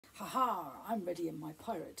Ha! I'm ready in my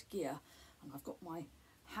pirate gear, and I've got my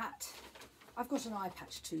hat. I've got an eye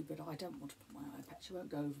patch too, but I don't want to put my eye patch. It won't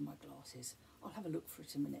go over my glasses. I'll have a look for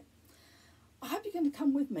it in a minute. I hope you're going to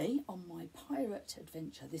come with me on my pirate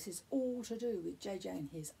adventure. This is all to do with JJ and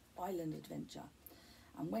his island adventure.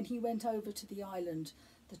 And when he went over to the island,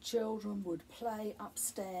 the children would play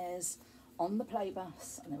upstairs on the play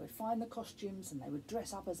bus, and they would find the costumes and they would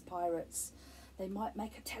dress up as pirates. They might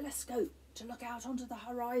make a telescope to look out onto the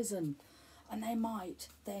horizon, and they might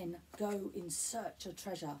then go in search of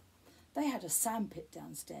treasure. They had a sandpit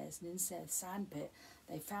downstairs, and in their sandpit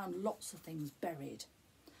they found lots of things buried.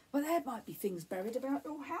 But there might be things buried about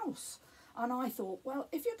your house. And I thought, well,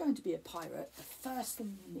 if you're going to be a pirate, the first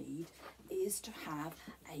thing you need is to have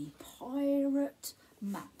a pirate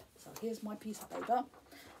map. So here's my piece of paper.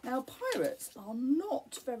 Now, pirates are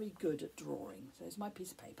not very good at drawing. So here's my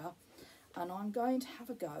piece of paper. And I'm going to have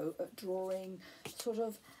a go at drawing sort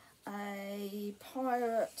of a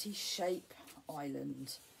piratey shape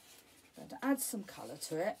island. I'm going to add some colour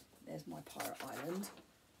to it. There's my pirate island.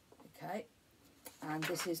 Okay. And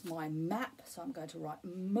this is my map. So I'm going to write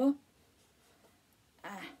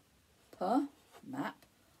map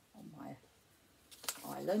on my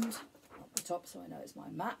island up the top, so I know it's my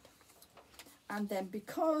map. And then,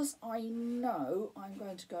 because I know I'm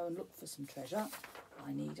going to go and look for some treasure,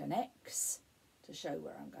 I need an X to show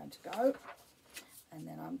where I'm going to go. And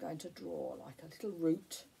then I'm going to draw like a little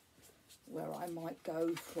route where I might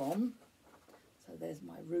go from. So there's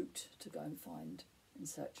my route to go and find in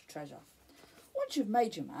search of treasure. Once you've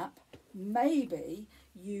made your map, maybe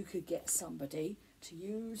you could get somebody to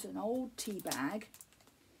use an old tea bag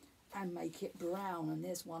and make it brown. And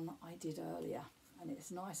there's one I did earlier, and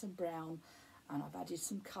it's nice and brown, and I've added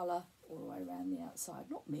some colour all the way around the outside.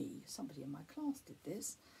 Not me, somebody in my class did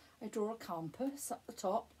this. I draw a compass up the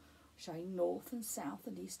top showing north and south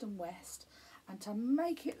and east and west, and to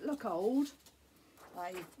make it look old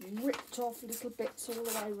I've ripped off little bits all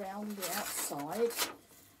the way around the outside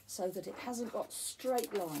so that it hasn't got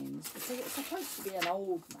straight lines, because it's supposed to be an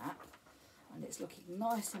old map and it's looking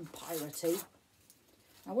nice and piratey.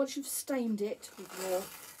 Now once you've stained it with your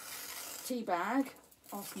tea bag,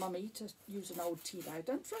 ask Mummy to use an old tea bag.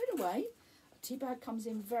 Don't throw it away. A tea bag comes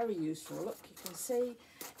in very useful. Look, you can see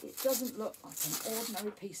it doesn't look like an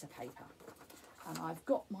ordinary piece of paper. And I've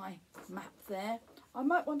got my map there. I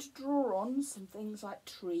might want to draw on some things like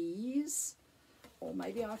trees, or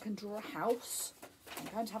maybe I can draw a house.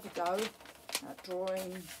 I'm going to have a go at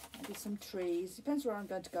drawing maybe some trees. Depends where I'm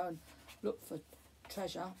going to go and look for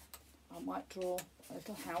treasure. I might draw a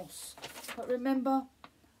little house. But remember,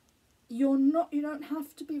 you don't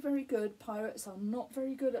have to be very good. Pirates are not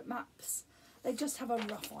very good at maps. They just have a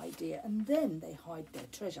rough idea, and then they hide their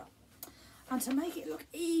treasure. And to make it look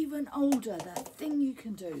even older, the thing you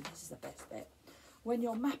can do, this is the best bit, when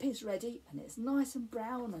your map is ready and it's nice and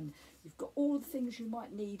brown and you've got all the things you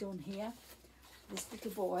might need on here, this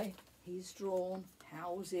little boy, he's drawn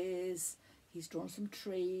houses, he's drawn some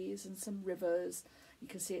trees and some rivers. You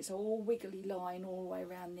can see it's all wiggly line all the way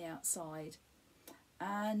around the outside.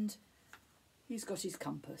 And he's got his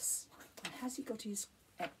compass. And has he got his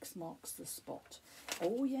X marks the spot?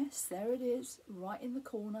 Oh yes, there it is, right in the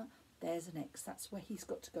corner. There's an X. That's where he's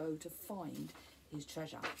got to go to find his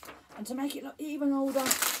treasure. And to make it look even older,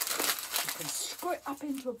 you can screw it up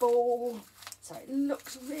into a ball so it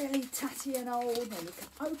looks really tatty and old. Then you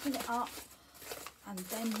can open it up, and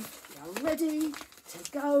then you're ready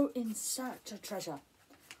to go in search of treasure.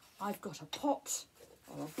 I've got a pot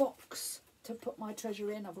or a box to put my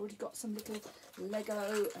treasure in. I've already got some little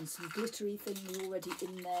Lego and some glittery things already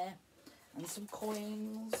in there, and some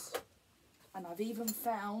coins. And I've even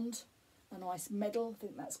found a nice medal. I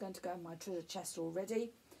think that's going to go in my treasure chest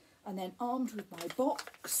already. And then, armed with my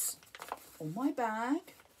box or my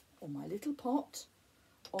bag or my little pot,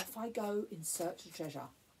 off I go in search of treasure.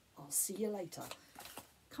 I'll see you later.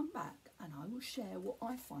 Come back and I will share what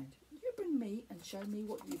I find. You bring me and show me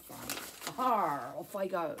what you find. Aha! Off I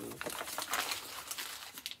go.